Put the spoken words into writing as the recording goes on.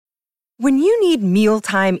When you need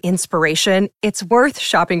mealtime inspiration, it's worth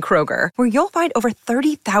shopping Kroger, where you'll find over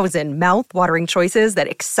 30,000 mouth-watering choices that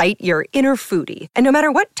excite your inner foodie. And no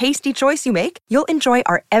matter what tasty choice you make, you'll enjoy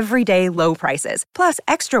our everyday low prices, plus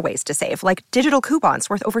extra ways to save, like digital coupons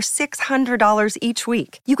worth over $600 each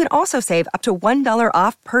week. You can also save up to $1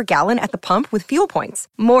 off per gallon at the pump with fuel points.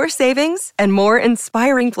 More savings and more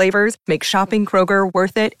inspiring flavors make shopping Kroger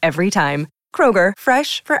worth it every time. Kroger,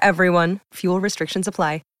 fresh for everyone. Fuel restrictions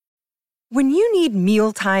apply. When you need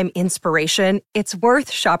mealtime inspiration, it's worth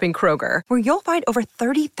shopping Kroger, where you'll find over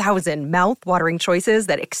 30,000 mouth-watering choices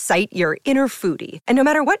that excite your inner foodie. And no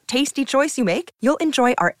matter what tasty choice you make, you'll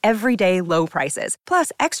enjoy our everyday low prices,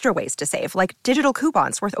 plus extra ways to save, like digital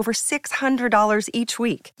coupons worth over $600 each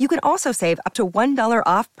week. You can also save up to $1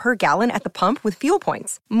 off per gallon at the pump with fuel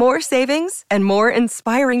points. More savings and more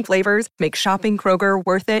inspiring flavors make shopping Kroger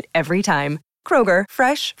worth it every time. Kroger,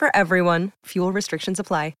 fresh for everyone. Fuel restrictions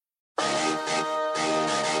apply.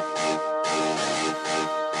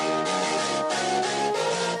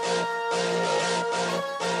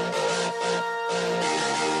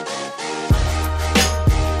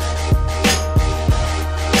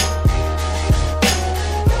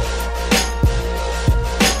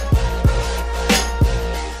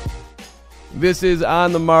 This is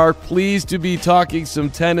On the Mark. Pleased to be talking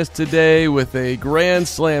some tennis today with a Grand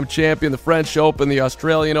Slam champion, the French Open, the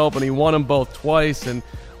Australian Open. He won them both twice, and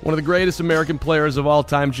one of the greatest American players of all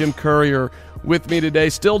time, Jim Courier, with me today.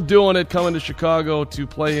 Still doing it, coming to Chicago to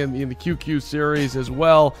play in the QQ Series as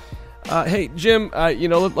well. Hey, Jim,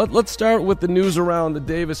 let's start with the news around the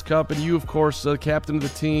Davis Cup, and you, of course, captain of the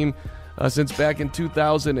team since back in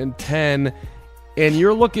 2010. And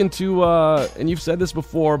you're looking to, and you've said this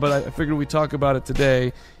before, but I figured we'd talk about it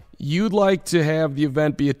today. You'd like to have the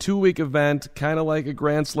event be a 2-week event, kind of like a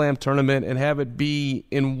Grand Slam tournament, and have it be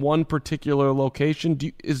in one particular location.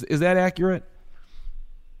 Is that accurate?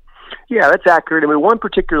 Yeah, that's accurate. I mean, one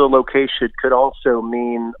particular location could also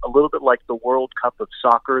mean a little bit like the World Cup of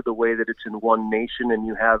soccer, the way that it's in one nation, and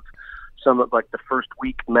you have some of like the first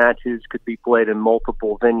week matches could be played in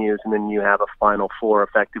multiple venues, and then you have a Final Four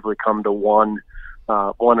effectively come to one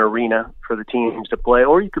arena for the teams to play,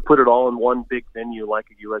 or you could put it all in one big venue like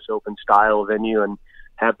a U.S. Open style venue and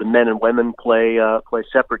have the men and women play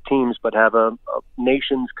separate teams, but have a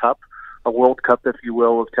Nations Cup, a World Cup, if you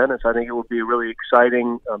will, of tennis. I think it would be a really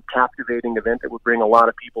exciting, captivating event that would bring a lot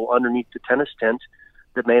of people underneath the tennis tent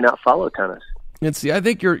that may not follow tennis. And see, I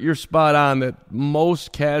think you're spot on that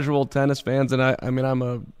most casual tennis fans, and I mean I'm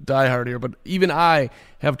a diehard here, but even I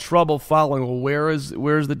have trouble following. Well, where's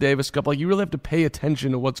the Davis Cup? Like, you really have to pay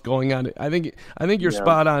attention to what's going on. I think you're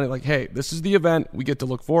spot on. Like, hey, this is the event. We get to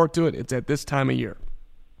look forward to it. It's at this time of year.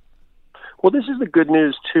 Well, this is the good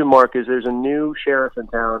news too, Mark. Is there's a new sheriff in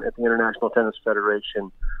town at the International Tennis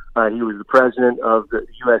Federation. He was the president of the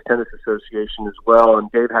U.S. Tennis Association as well,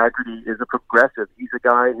 and Dave Haggerty is a progressive. He's a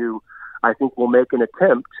guy who I think will make an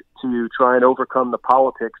attempt to try and overcome the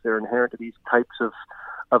politics that are inherent to these types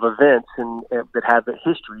of events and that have a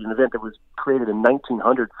history, an event that was created in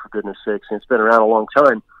 1900, for goodness sakes, and it's been around a long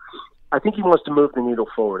time. I think he wants to move the needle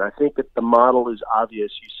forward. I think that the model is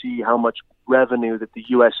obvious. You see how much revenue that the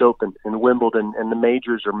U.S. Open and Wimbledon and the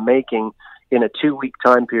majors are making in a 2-week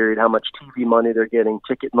time period, how much TV money they're getting,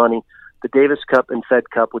 ticket money. The Davis Cup and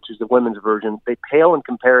Fed Cup, which is the women's version, they pale in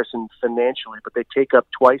comparison financially, but they take up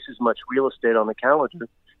twice as much real estate on the calendar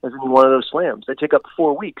as any one of those slams. They take up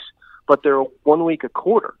 4 weeks, but they're 1 week a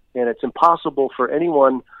quarter, and it's impossible for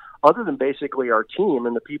anyone other than basically our team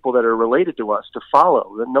and the people that are related to us to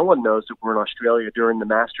follow. No one knows that we're in Australia during the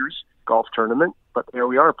Masters golf tournament, but there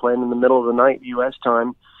we are playing in the middle of the night U.S.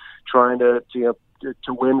 time, trying to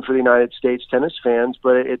win for the United States tennis fans.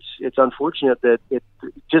 But it's unfortunate that it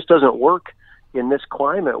just doesn't work in this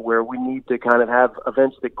climate where we need to kind of have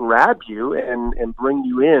events that grab you and bring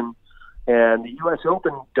you in. And the U.S.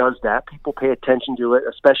 Open does that. People pay attention to it,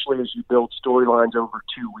 especially as you build storylines over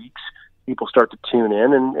 2 weeks. People start to tune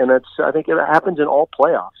in, and that's, I think it happens in all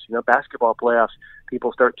playoffs. Basketball playoffs,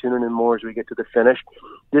 people start tuning in more as we get to the finish.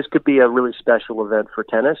 This could be a really special event for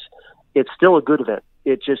tennis. It's still a good event.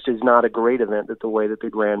 It just is not a great event the way that the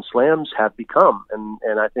Grand Slams have become,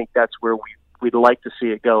 and I think that's where we'd like to see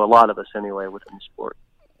it go, a lot of us anyway, within the sport.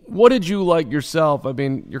 What did you like yourself? I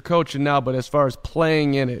mean, you're coaching now, but as far as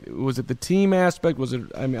playing in it, was it the team aspect? Was it,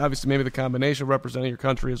 I mean, obviously maybe the combination of representing your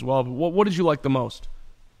country as well, but what did you like the most?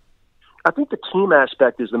 I think the team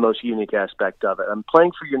aspect is the most unique aspect of it.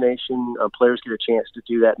 Playing for your nation. Players get a chance to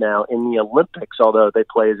do that now in the Olympics, although they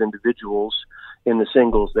play as individuals in the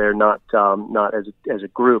singles. They're not as a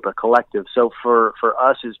group, a collective. So for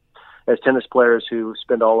us as as tennis players who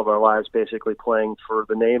spend all of our lives basically playing for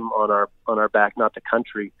the name on our back, not the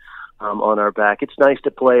country on our back. It's nice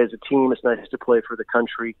to play as a team. It's nice to play for the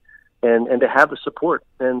country, and to have the support.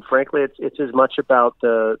 And frankly, it's as much about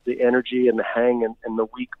the energy and the hang and the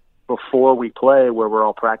week before we play, where we're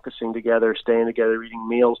all practicing together, staying together, eating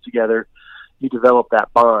meals together. You develop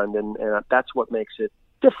that bond, and that's what makes it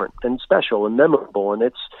different and special and memorable. And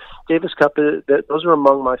it's Davis Cup. Those are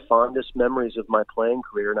among my fondest memories of my playing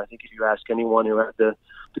career. And I think if you ask anyone who had the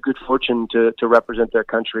good fortune to represent their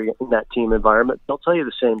country in that team environment, they'll tell you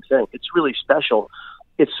the same thing. It's really special.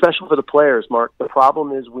 It's special for the players, Mark. The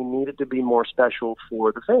problem is we need it to be more special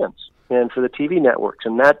for the fans and for the TV networks.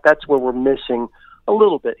 And that's where we're missing a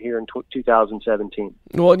little bit here in 2017.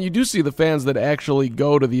 Well, and you do see the fans that actually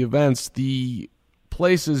go to the events. The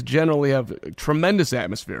places generally have a tremendous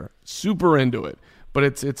atmosphere, super into it. But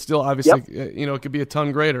it's still obviously, it could be a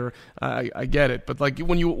ton greater. I get it. But like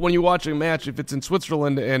when you watch a match, if it's in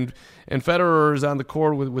Switzerland and Federer is on the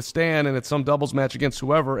court with Stan and it's some doubles match against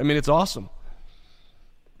whoever, I mean, it's awesome.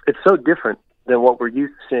 It's so different than what we're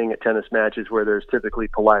used to seeing at tennis matches where there's typically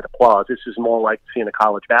polite applause. This is more like seeing a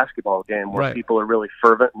college basketball game where people are really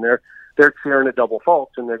fervent and they're cheering at double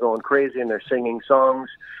faults and they're going crazy and they're singing songs.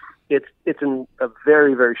 It's in a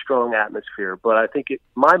very, very strong atmosphere. But I think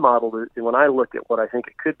my model, when I look at what I think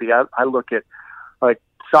it could be, I look at, like,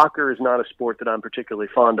 soccer is not a sport that I'm particularly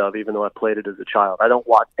fond of, even though I played it as a child. I don't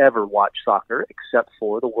ever watch soccer except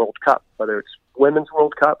for the World Cup, whether it's Women's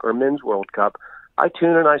World Cup or Men's World Cup. I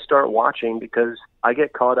tune and I start watching because I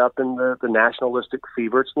get caught up in the nationalistic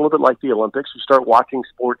fever. It's a little bit like the Olympics. You start watching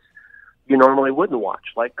sports you normally wouldn't watch,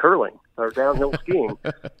 like curling or downhill skiing.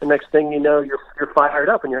 The next thing you know, you're fired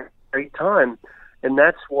up and you're having a great time. And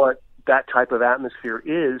that's what that type of atmosphere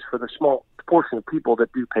is for the small portion of people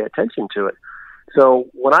that do pay attention to it. So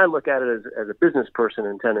when I look at it as a business person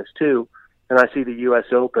in tennis too, and I see the U.S.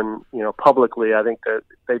 Open, publicly, I think that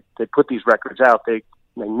they put these records out. They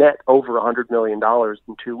net over $100 million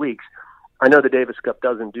in 2 weeks. I know the Davis Cup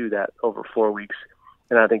doesn't do that over 4 weeks,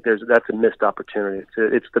 and I think that's a missed opportunity.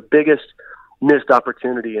 It's the biggest missed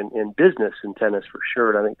opportunity in business in tennis for sure,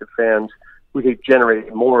 and I think the fans, we could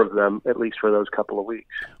generate more of them, at least for those couple of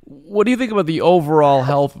weeks. What do you think about the overall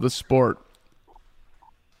health of the sport?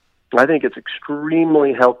 I think it's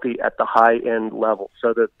extremely healthy at the high-end level.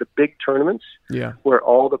 So the big tournaments where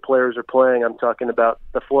all the players are playing, I'm talking about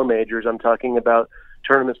the four majors, I'm talking about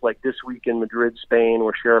tournaments like this week in Madrid, Spain,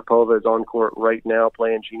 where Sharapova is on court right now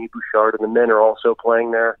playing Genie Bouchard, and the men are also playing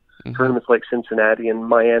there. Mm-hmm. Tournaments like Cincinnati and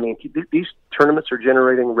Miami. These tournaments are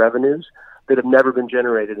generating revenues that have never been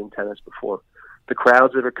generated in tennis before. The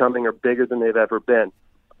crowds that are coming are bigger than they've ever been.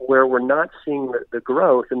 Where we're not seeing the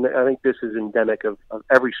growth, and I think this is endemic of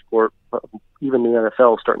every sport, even the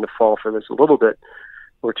NFL is starting to fall for this a little bit,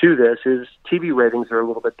 or to this, is TV ratings are a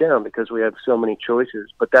little bit down because we have so many choices.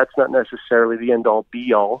 But that's not necessarily the end-all,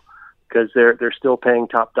 be-all, because they're still paying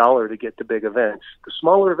top dollar to get to big events. The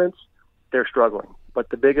smaller events, they're struggling. But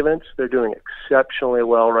the big events, they're doing exceptionally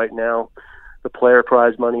well right now. The player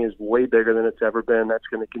prize money is way bigger than it's ever been. That's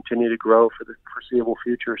going to continue to grow for the foreseeable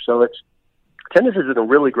future. So tennis is in a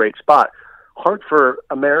really great spot. Hard for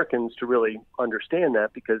Americans to really understand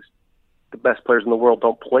that because the best players in the world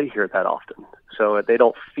don't play here that often. So they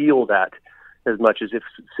don't feel that as much as if,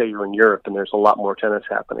 say, you're in Europe and there's a lot more tennis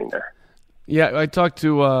happening there. Yeah, I talked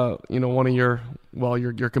to one of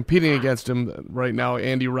you're competing against him right now,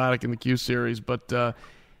 Andy Roddick in the Q Series, but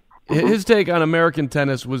his take on American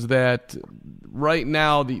tennis was that right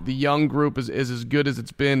now the young group is as good as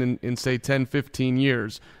it's been in say 10, 15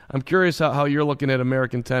 years. I'm curious how you're looking at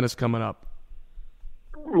American tennis coming up.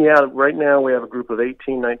 Yeah, right now we have a group of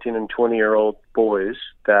 18, 19, and 20-year-old boys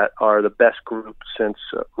that are the best group since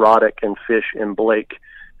Roddick and Fish and Blake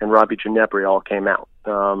and Robbie Ginepri all came out.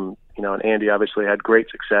 And Andy obviously had great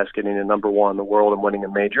success getting to number one in the world and winning a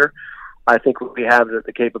major. I think we have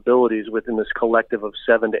the capabilities within this collective of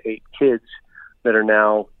 7 to 8 kids that are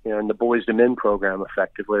now in the Boys to Men program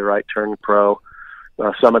effectively, right, turning pro.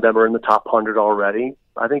 Some of them are in the top 100 already.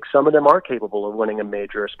 I think some of them are capable of winning a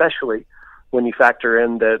major, especially when you factor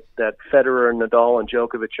in that Federer and Nadal and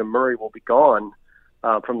Djokovic and Murray will be gone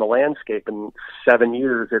from the landscape in 7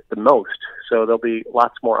 years at the most. So there'll be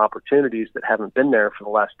lots more opportunities that haven't been there for the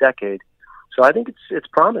last decade. So I think it's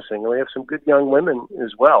promising. We have some good young women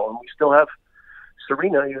as well, and we still have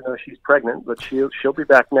Serena, even though she's pregnant, but she'll be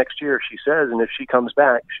back next year, she says, and if she comes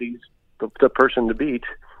back, she's the person to beat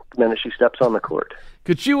the minute she steps on the court.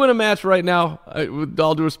 Could she win a match right now, with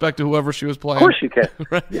all due respect to whoever she was playing? Of course she can.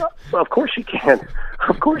 Right? Yeah, well, of course she can.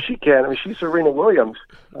 Of course she can. I mean, she's Serena Williams.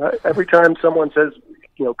 Every time someone says,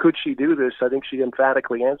 could she do this? I think she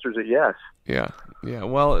emphatically answers it yes. Yeah.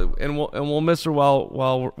 Well, and we'll miss her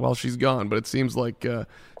while she's gone. But it seems like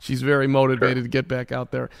she's very motivated to get back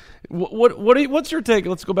out there. What's your take?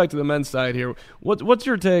 Let's go back to the men's side here. What's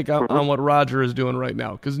your take on what Roger is doing right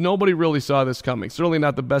now? Because nobody really saw this coming. Certainly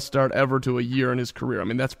not the best start ever to a year in his career. I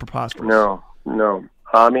mean, that's preposterous. No.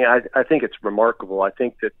 I mean, I think it's remarkable. I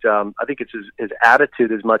think that I think it's his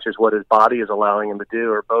attitude as much as what his body is allowing him to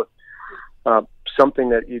do, are both something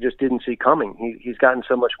that you just didn't see coming. He's gotten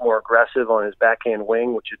so much more aggressive on his backhand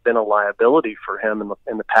wing, which has been a liability for him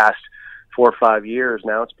in the past 4 or 5 years.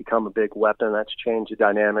 Now it's become a big weapon. That's changed the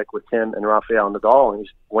dynamic with him and Rafael Nadal, and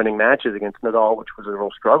he's winning matches against Nadal, which was a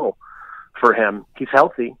real struggle for him. He's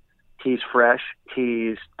healthy. He's fresh.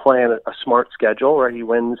 He's playing a smart schedule, right? He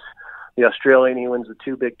wins the Australian, he wins the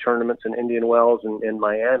 2 big tournaments in Indian Wells and in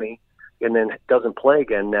Miami, and then doesn't play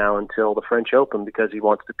again now until the French Open because he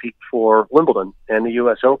wants to peak for Wimbledon and the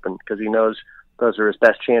U.S. Open because he knows those are his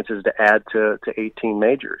best chances to add to 18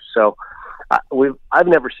 majors. So I've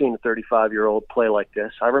never seen a 35-year-old play like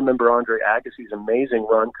this. I remember Andre Agassi's amazing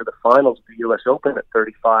run to the finals of the U.S. Open at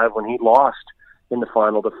 35 when he lost in the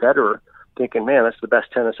final to Federer, thinking, man, that's the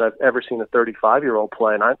best tennis I've ever seen a 35-year-old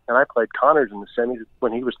play. And I played Connors in the semis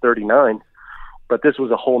when he was 39. But this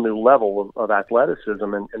was a whole new level of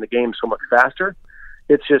athleticism, and the game's so much faster.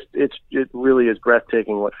 It really is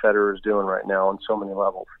breathtaking what Federer is doing right now on so many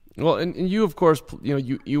levels. Well, and you, of course,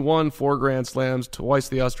 you won 4 Grand Slams, twice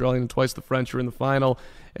the Australian and twice the French. You were in the final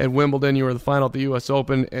at Wimbledon. You were in the final at the U.S.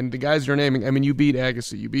 Open. And the guys you're naming, I mean, you beat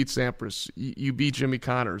Agassi, you beat Sampras, you beat Jimmy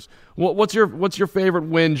Connors. What's your favorite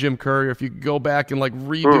win, Jim Courier? If you could go back and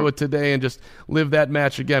redo it today and just live that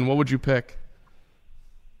match again, what would you pick?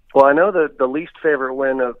 Well, I know the least favorite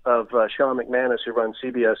win of Sean McManus, who runs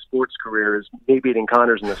CBS Sports career, is me beating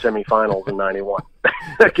Connors in the semifinals in '91.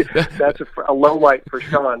 That's a low light for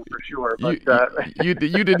Sean, for sure. But you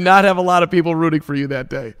did not have a lot of people rooting for you that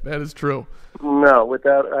day. That is true. No,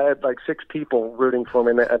 I had 6 people rooting for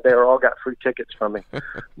me, and they all got free tickets from me.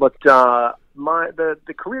 But the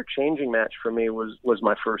career-changing match for me was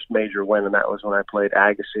my first major win, and that was when I played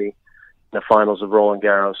Agassi in the finals of Roland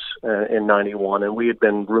Garros in '91, and we had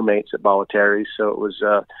been roommates at Bollettieri, so it was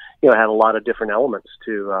had a lot of different elements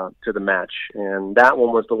to the match. And that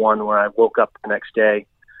one was the one where I woke up the next day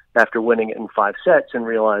after winning it in 5 sets and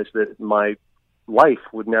realized that my life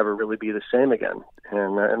would never really be the same again,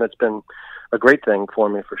 and it's been a great thing for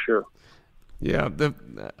me for sure. Yeah,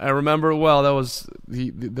 I remember it well. That was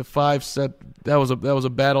the 5 set. That was a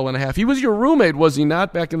battle and a half. He was your roommate, was he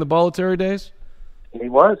not, back in the Bollettieri days? He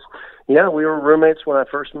was. Yeah, we were roommates when I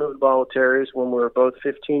first moved to Bollettieri when we were both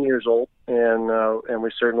 15 years old, and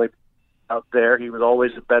we certainly out there. He was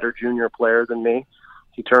always a better junior player than me.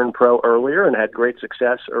 He turned pro earlier and had great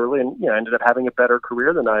success early, and ended up having a better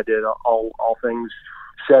career than I did. All things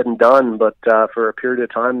said and done, but for a period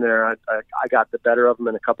of time there, I got the better of him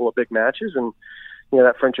in a couple of big matches, and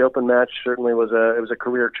that French Open match certainly was a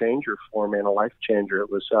career changer for me and a life changer. It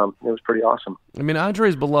was pretty awesome. I mean,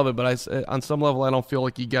 Andre's beloved, but on some level, I don't feel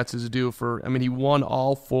like he gets his due for. I mean, he won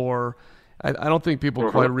all 4. I don't think people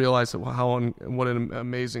quite realize what an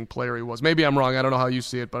amazing player he was. Maybe I'm wrong. I don't know how you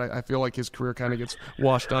see it, but I feel like his career kind of gets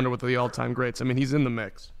washed under with the all-time greats. I mean, he's in the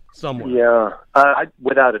mix somewhere. Yeah,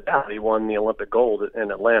 without a doubt, he won the Olympic gold in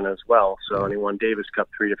Atlanta as well. So, and he won Davis Cup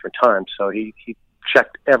 3 different times. So he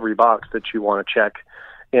checked every box that you want to check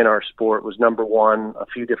in our sport. Was number 1 a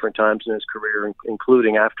few different times in his career,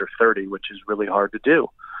 including after 30, which is really hard to do.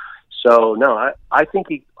 So no, I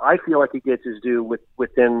feel like he gets his due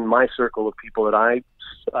within my circle of people that I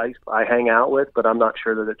hang out with, but I'm not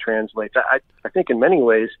sure that it translates. I think in many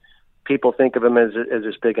ways people think of him as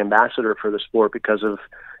this big ambassador for the sport because of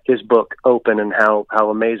his book Open and how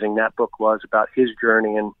amazing that book was about his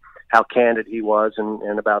journey and how candid he was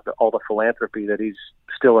and about all the philanthropy that he's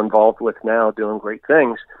still involved with now, doing great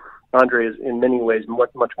things. Andre is in many ways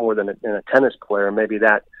much more than a tennis player. Maybe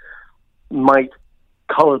that might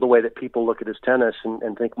color the way that people look at his tennis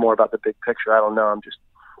and think more about the big picture. I don't know. I'm just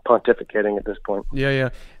pontificating at this point. Yeah.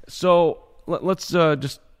 So let's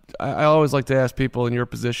I always like to ask people in your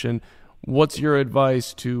position, what's your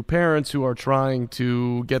advice to parents who are trying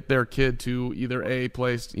to get their kid to either A,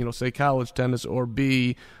 play, say college tennis, or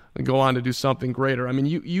B, go on to do something greater? I mean,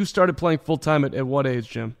 you started playing full-time at what age,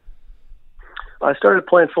 Jim? I started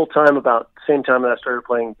playing full-time about the same time that I started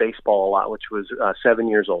playing baseball a lot, which was 7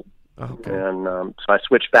 years old. Okay. And so I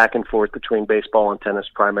switched back and forth between baseball and tennis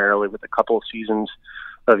primarily, with a couple of seasons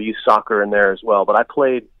of youth soccer in there as well. But I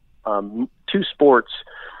played 2 sports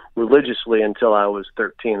religiously until I was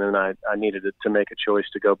 13, and I needed to make a choice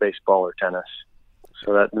to go baseball or tennis.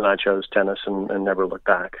 So then I chose tennis and never looked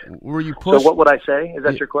back. Were you pushed? So what would I say? Is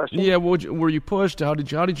that your question? Yeah. Were you pushed? How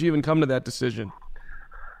did you even come to that decision?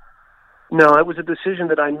 No, it was a decision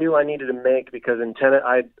that I knew I needed to make because in tennis,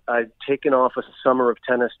 I'd taken off a summer of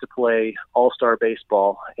tennis to play all-star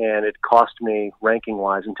baseball, and it cost me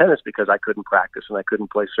ranking-wise in tennis because I couldn't practice and I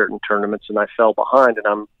couldn't play certain tournaments, and I fell behind. And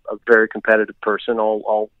I'm a very competitive person.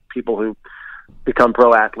 All people who become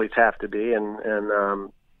pro athletes have to be, and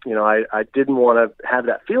I didn't want to have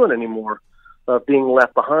that feeling anymore of being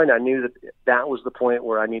left behind. I knew that was the point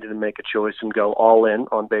where I needed to make a choice and go all in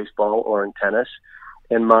on baseball or in tennis.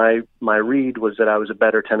 And my read was that I was a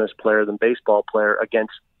better tennis player than baseball player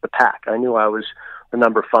against the pack. I knew I was the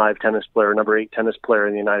number 5 tennis player, number 8 tennis player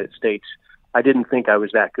in the United States. I didn't think I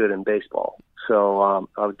was that good in baseball. So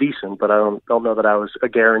I was decent, but I don't know that I was a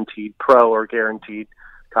guaranteed pro or guaranteed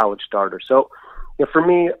college starter. So for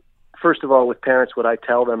me, first of all, with parents, what I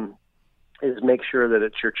tell them is make sure that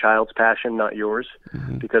it's your child's passion, not yours.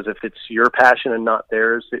 Mm-hmm. Because if it's your passion and not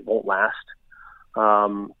theirs, it won't last.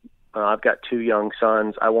 I've got 2 young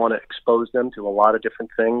sons. I want to expose them to a lot of different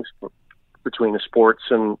things between the sports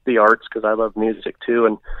and the arts, because I love music too,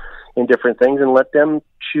 and in different things, and let them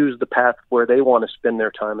choose the path where they want to spend their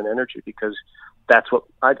time and energy, because that's what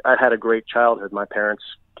I had a great childhood. My parents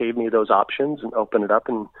gave me those options and opened it up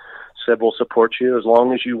and said, we'll support you as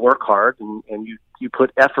long as you work hard and you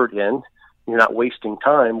put effort in, you're not wasting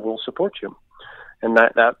time, we'll support you. And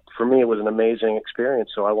that for me was an amazing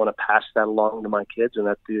experience. So I want to pass that along to my kids, and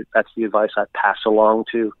that's the advice I pass along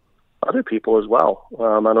to other people as well.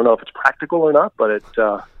 I don't know if it's practical or not, but it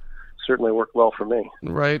certainly worked well for me.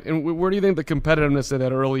 Right. And where do you think the competitiveness at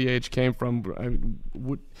that early age came from?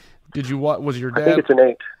 Was your dad? I think it's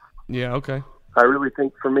innate. Yeah. Okay. I really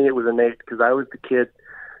think for me it was innate because I was the kid.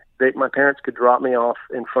 My parents could drop me off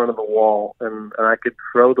in front of the wall, and I could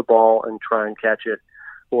throw the ball and try and catch it,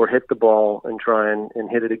 or hit the ball and try and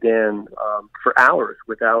hit it again for hours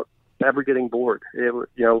without ever getting bored.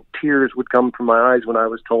 Tears would come from my eyes when I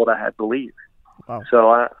was told I had to leave. Wow. So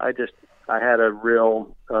I had a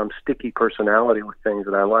real sticky personality with things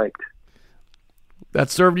that I liked. That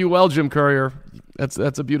served you well, Jim Courier. That's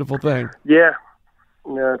a beautiful thing. Yeah.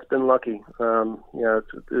 Yeah, it's been lucky.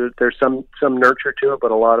 There's some nurture to it, but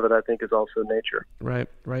a lot of it, I think, is also nature. Right.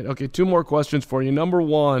 Okay, 2 more questions for you. Number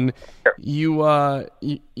 1, sure. You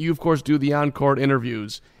of course do the on-court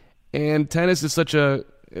interviews, and tennis is such a,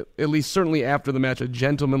 at least certainly after the match, a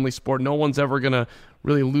gentlemanly sport. No one's ever going to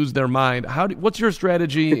really lose their mind. What's your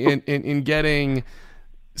strategy in getting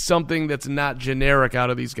something that's not generic out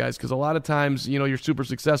of these guys? Because a lot of times, you're super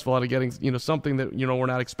successful out of getting, something that, we're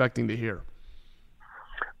not expecting to hear.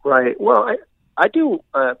 Right. Well, I do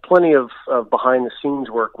plenty of behind-the-scenes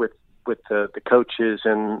work with the coaches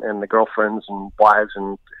and the girlfriends and wives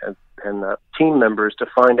and the team members to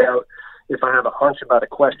find out if I have a hunch about a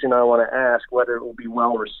question I want to ask, whether it will be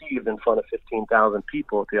well received in front of 15,000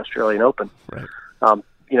 people at the Australian Open. Right.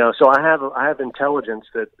 So I have intelligence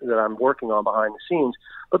that I'm working on behind the scenes.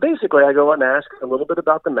 But basically, I go out and ask a little bit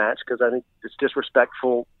about the match because I think it's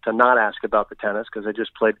disrespectful to not ask about the tennis because I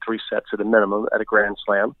just played 3 sets at a minimum at a Grand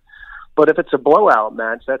Slam. But if it's a blowout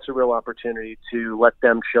match, that's a real opportunity to let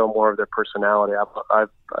them show more of their personality. I've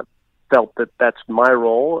felt that that's my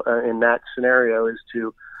role in that scenario, is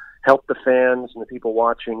to help the fans and the people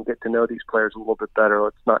watching get to know these players a little bit better.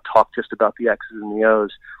 Let's not talk just about the X's and the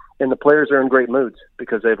O's. And the players are in great moods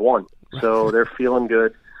because they've won. So they're feeling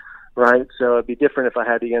good, right? So it'd be different if I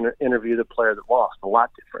had to interview the player that lost. A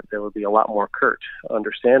lot different. There would be a lot more curt,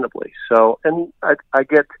 understandably. So, and I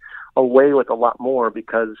get away with a lot more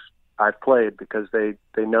because I've played, because they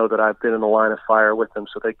know that I've been in the line of fire with them,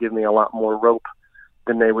 so they give me a lot more rope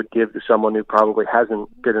than they would give to someone who probably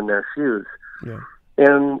hasn't been in their shoes. Yeah.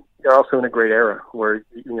 And they're also in a great era where,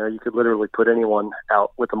 you could literally put anyone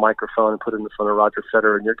out with a microphone and put it in front of Roger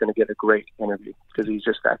Federer, and you're going to get a great interview because he's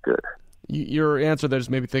just that good. Your answer there just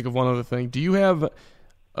made me think of one other thing. Do you have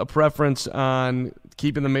a preference on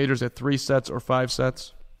keeping the majors at 3 sets or 5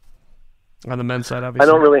 sets? On the men's side, obviously.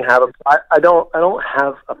 I don't really have I don't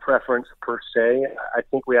have a preference per se. I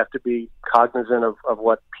think we have to be cognizant of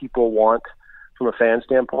what people want from a fan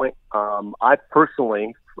standpoint. I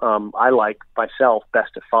personally, I like myself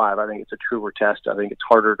best of 5. I think it's a truer test. I think it's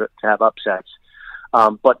harder to have upsets.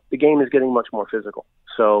 But the game is getting much more physical,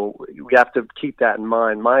 so we have to keep that in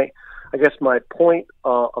mind. I guess my point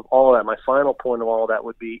of all of that, my final point of all of that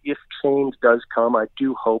would be, if change does come, I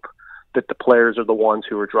do hope that the players are the ones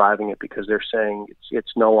who are driving it, because they're saying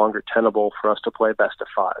it's no longer tenable for us to play best of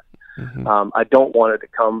 5. Mm-hmm. I don't want it to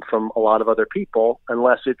come from a lot of other people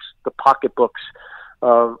unless it's the pocketbooks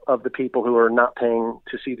of the people who are not paying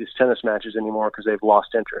to see these tennis matches anymore because they've lost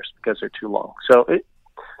interest because they're too long. So it's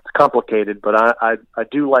complicated, but I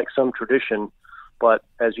do like some tradition. But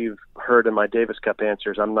as you've heard in my Davis Cup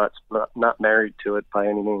answers, I'm not married to it by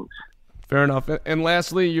any means. Fair enough. And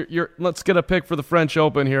lastly, let's get a pick for the French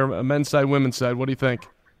Open here, men's side, women's side. What do you think?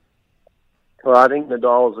 Well, I think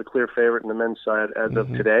Nadal is a clear favorite in the men's side as of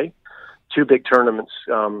today. Two big tournaments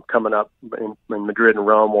coming up in Madrid and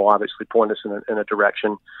Rome will obviously point us in a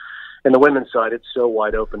direction. In the women's side, it's so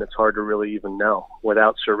wide open, it's hard to really even know.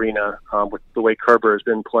 Without Serena, with the way Kerber has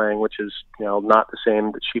been playing, which is not the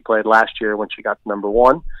same that she played last year when she got number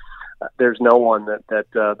one, there's no one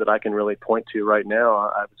that I can really point to right now.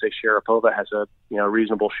 I would say Sharapova has a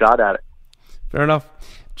reasonable shot at it. Fair enough.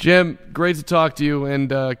 Jim, great to talk to you, and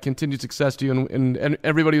continued success to you. And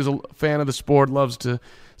everybody who's a fan of the sport loves to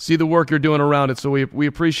see the work you're doing around it. So we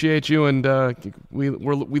appreciate you, and we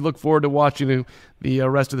look forward to watching the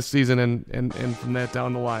rest of the season and from that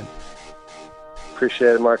down the line.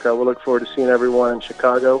 Appreciate it, Marco. We'll look forward to seeing everyone in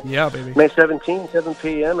Chicago. Yeah, baby. May 17th, 7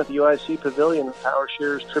 p.m. at the UIC Pavilion, the Power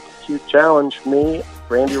Shares Triple Q Challenge. Me,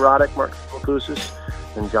 Randy Roddick, Mark Philippoussis,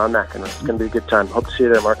 and John McEnroe. It's going to be a good time. Hope to see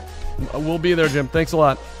you there, Mark. We'll be there, Jim. Thanks a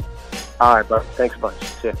lot. All right, bud. Thanks a bunch.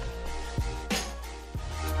 See ya.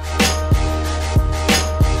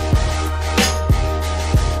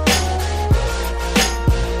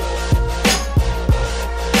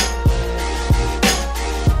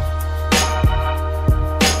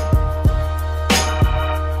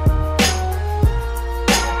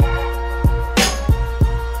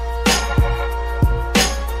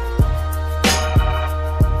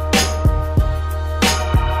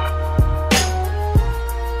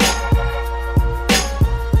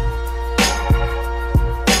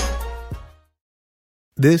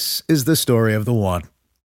 This is the story of the one.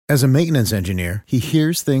 As a maintenance engineer, he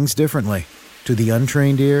hears things differently. To the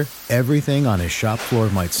untrained ear, everything on his shop floor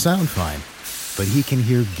might sound fine, but he can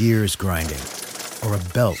hear gears grinding or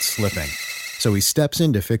a belt slipping. So he steps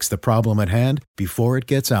in to fix the problem at hand before it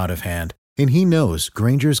gets out of hand. And he knows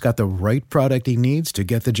Grainger's got the right product he needs to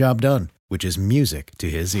get the job done, which is music to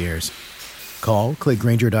his ears. Call, click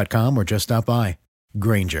Grainger.com, or just stop by.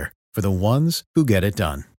 Grainger, for the ones who get it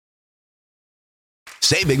done.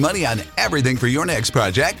 Save big money on everything for your next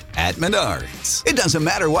project at Menards. It doesn't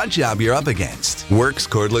matter what job you're up against. Works,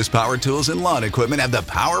 cordless power tools, and lawn equipment have the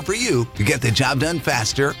power for you to get the job done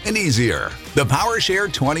faster and easier. The PowerShare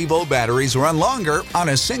 20-volt batteries run longer on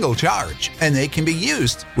a single charge, and they can be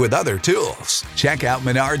used with other tools. Check out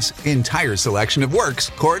Menards' entire selection of Works,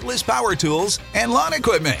 cordless power tools, and lawn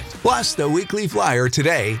equipment. Plus the weekly flyer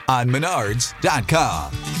today on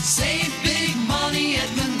Menards.com. Save big money at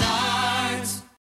Menards.